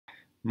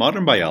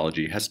Modern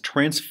biology has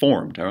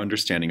transformed our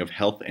understanding of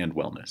health and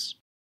wellness.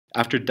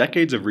 After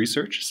decades of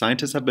research,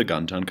 scientists have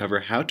begun to uncover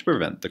how to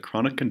prevent the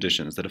chronic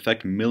conditions that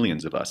affect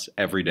millions of us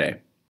every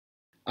day.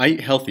 I eat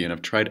healthy and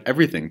have tried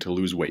everything to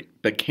lose weight,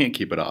 but can't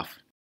keep it off.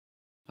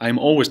 I am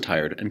always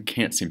tired and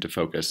can't seem to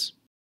focus.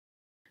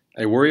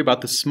 I worry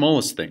about the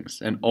smallest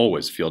things and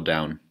always feel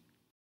down.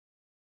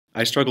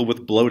 I struggle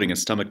with bloating and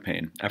stomach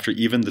pain after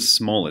even the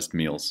smallest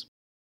meals.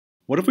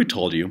 What if we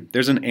told you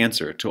there's an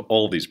answer to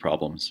all these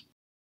problems?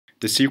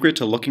 The secret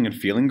to looking and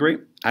feeling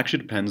great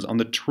actually depends on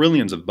the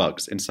trillions of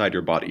bugs inside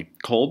your body,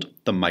 called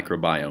the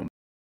microbiome.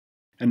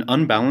 An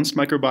unbalanced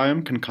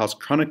microbiome can cause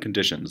chronic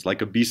conditions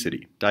like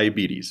obesity,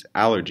 diabetes,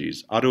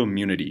 allergies,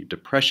 autoimmunity,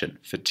 depression,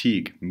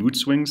 fatigue, mood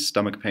swings,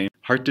 stomach pain,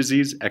 heart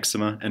disease,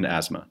 eczema, and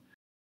asthma.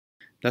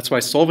 That's why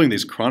solving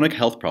these chronic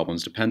health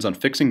problems depends on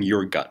fixing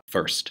your gut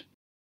first.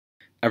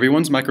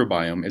 Everyone's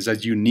microbiome is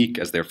as unique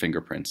as their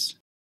fingerprints.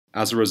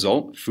 As a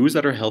result, foods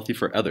that are healthy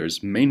for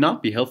others may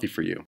not be healthy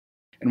for you,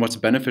 and what's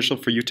beneficial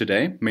for you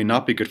today may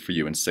not be good for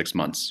you in 6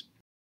 months.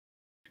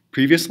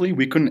 Previously,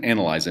 we couldn't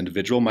analyze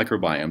individual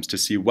microbiomes to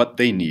see what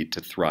they need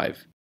to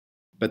thrive.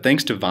 But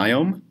thanks to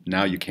Viome,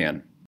 now you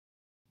can.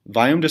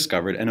 Viome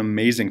discovered an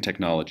amazing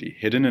technology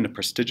hidden in a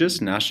prestigious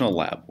national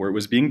lab where it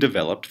was being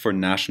developed for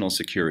national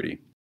security.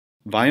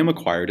 Viome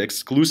acquired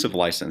exclusive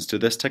license to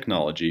this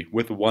technology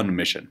with one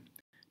mission: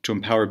 to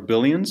empower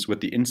billions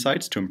with the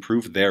insights to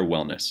improve their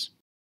wellness.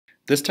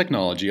 This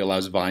technology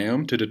allows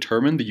Viome to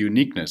determine the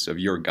uniqueness of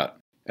your gut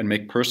and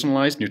make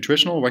personalized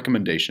nutritional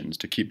recommendations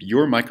to keep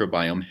your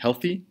microbiome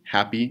healthy,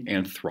 happy,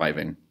 and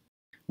thriving.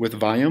 With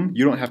Viome,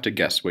 you don't have to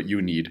guess what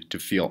you need to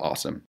feel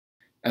awesome.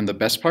 And the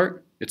best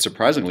part? It's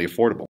surprisingly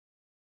affordable.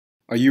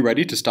 Are you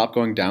ready to stop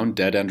going down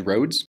dead-end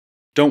roads?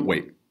 Don't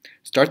wait.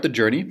 Start the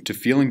journey to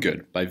feeling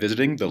good by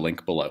visiting the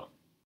link below.